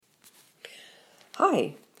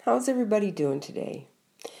Hi, how's everybody doing today?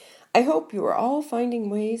 I hope you are all finding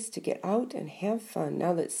ways to get out and have fun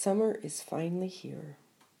now that summer is finally here.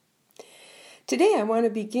 Today I want to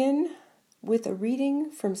begin with a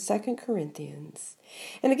reading from 2 Corinthians.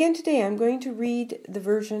 And again today I'm going to read the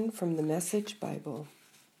version from the Message Bible.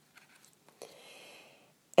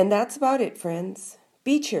 And that's about it, friends.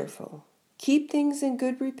 Be cheerful. Keep things in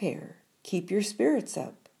good repair. Keep your spirits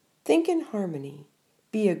up. Think in harmony.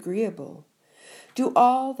 Be agreeable. Do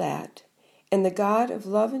all that, and the God of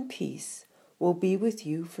love and peace will be with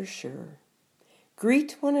you for sure.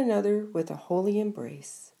 Greet one another with a holy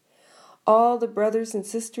embrace. All the brothers and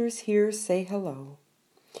sisters here say hello.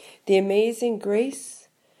 The amazing grace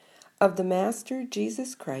of the Master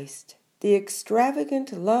Jesus Christ, the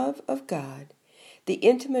extravagant love of God, the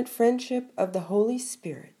intimate friendship of the Holy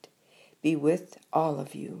Spirit be with all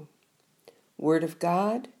of you. Word of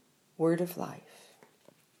God, word of life.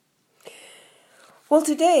 Well,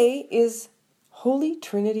 today is Holy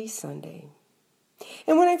Trinity Sunday.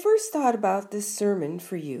 And when I first thought about this sermon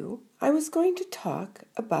for you, I was going to talk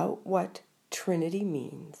about what Trinity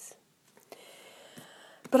means.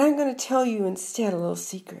 But I'm going to tell you instead a little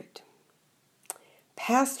secret.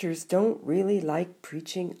 Pastors don't really like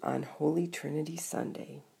preaching on Holy Trinity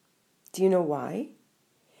Sunday. Do you know why?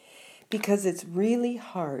 Because it's really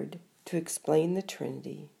hard to explain the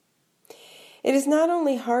Trinity. It is not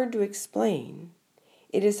only hard to explain,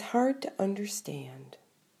 it is hard to understand.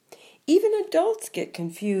 Even adults get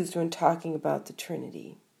confused when talking about the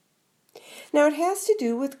Trinity. Now, it has to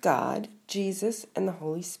do with God, Jesus, and the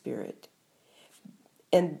Holy Spirit.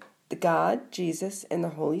 And the God, Jesus, and the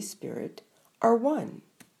Holy Spirit are one.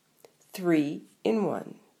 3 in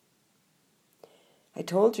 1. I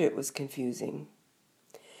told you it was confusing.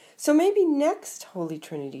 So maybe next Holy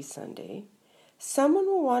Trinity Sunday, someone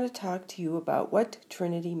will want to talk to you about what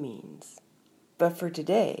Trinity means. But for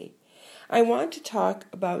today, I want to talk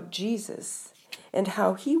about Jesus and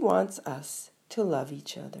how he wants us to love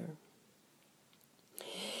each other.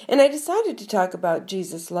 And I decided to talk about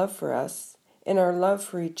Jesus' love for us and our love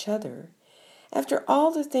for each other after all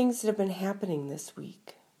the things that have been happening this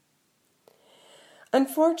week.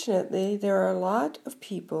 Unfortunately, there are a lot of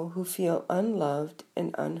people who feel unloved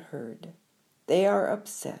and unheard. They are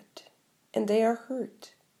upset and they are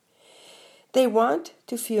hurt. They want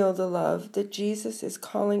to feel the love that Jesus is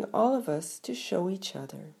calling all of us to show each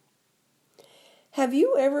other. Have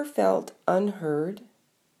you ever felt unheard?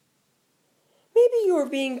 Maybe you are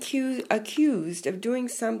being accused of doing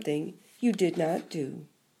something you did not do.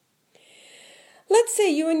 Let's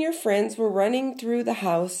say you and your friends were running through the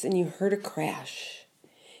house and you heard a crash.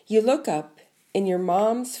 You look up and your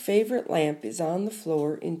mom's favorite lamp is on the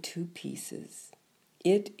floor in 2 pieces.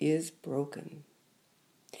 It is broken.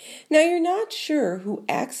 Now, you're not sure who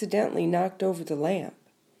accidentally knocked over the lamp,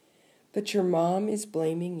 but your mom is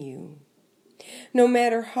blaming you. No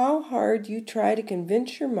matter how hard you try to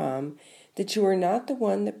convince your mom that you are not the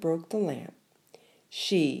one that broke the lamp,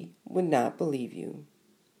 she would not believe you.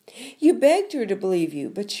 You begged her to believe you,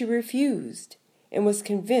 but she refused and was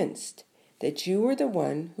convinced that you were the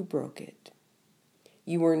one who broke it.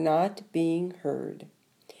 You were not being heard.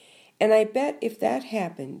 And I bet if that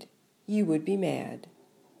happened, you would be mad.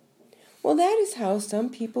 Well, that is how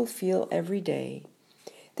some people feel every day.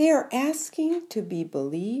 They are asking to be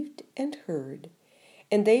believed and heard,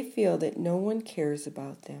 and they feel that no one cares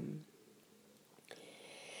about them.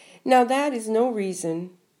 Now, that is no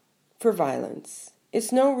reason for violence.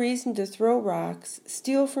 It's no reason to throw rocks,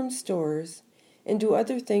 steal from stores, and do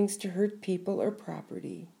other things to hurt people or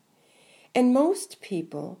property. And most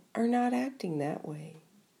people are not acting that way.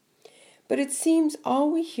 But it seems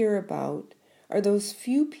all we hear about are those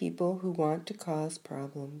few people who want to cause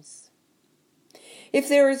problems. If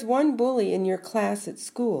there is one bully in your class at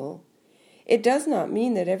school, it does not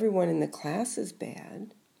mean that everyone in the class is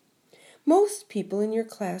bad. Most people in your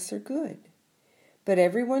class are good, but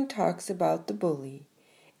everyone talks about the bully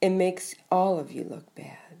and makes all of you look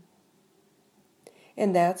bad.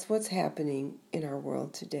 And that's what's happening in our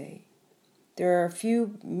world today. There are a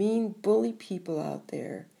few mean bully people out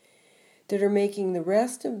there that are making the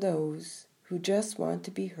rest of those who just want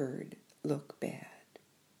to be heard look bad.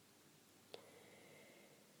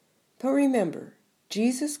 But remember,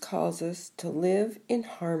 Jesus calls us to live in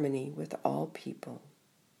harmony with all people.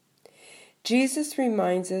 Jesus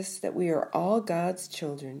reminds us that we are all God's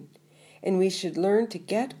children, and we should learn to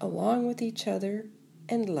get along with each other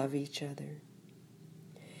and love each other.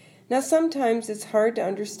 Now, sometimes it's hard to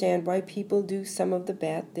understand why people do some of the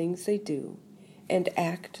bad things they do and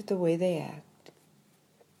act the way they act.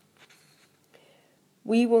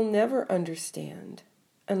 We will never understand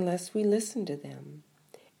unless we listen to them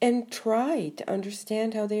and try to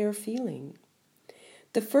understand how they are feeling.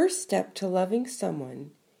 The first step to loving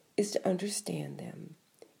someone is to understand them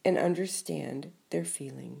and understand their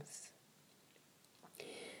feelings.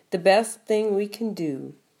 The best thing we can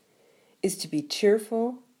do is to be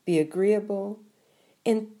cheerful, be agreeable,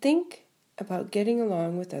 and think about getting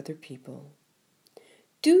along with other people.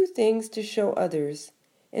 Do things to show others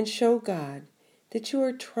and show God that you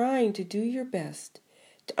are trying to do your best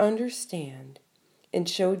to understand and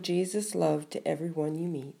show Jesus' love to everyone you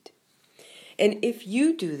meet. And if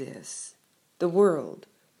you do this, the world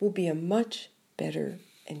will be a much better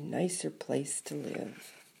and nicer place to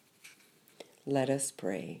live. Let us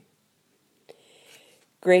pray.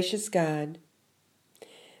 Gracious God,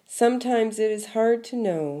 sometimes it is hard to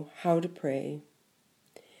know how to pray.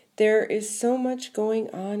 There is so much going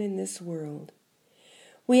on in this world.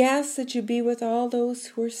 We ask that you be with all those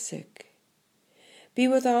who are sick, be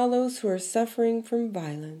with all those who are suffering from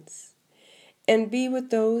violence, and be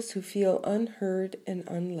with those who feel unheard and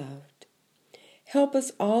unloved. Help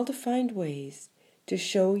us all to find ways to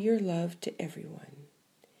show your love to everyone.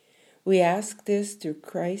 We ask this through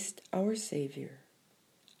Christ our Savior.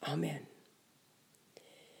 Amen.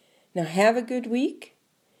 Now have a good week,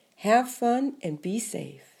 have fun, and be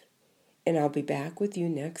safe. And I'll be back with you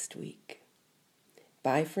next week.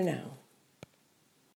 Bye for now.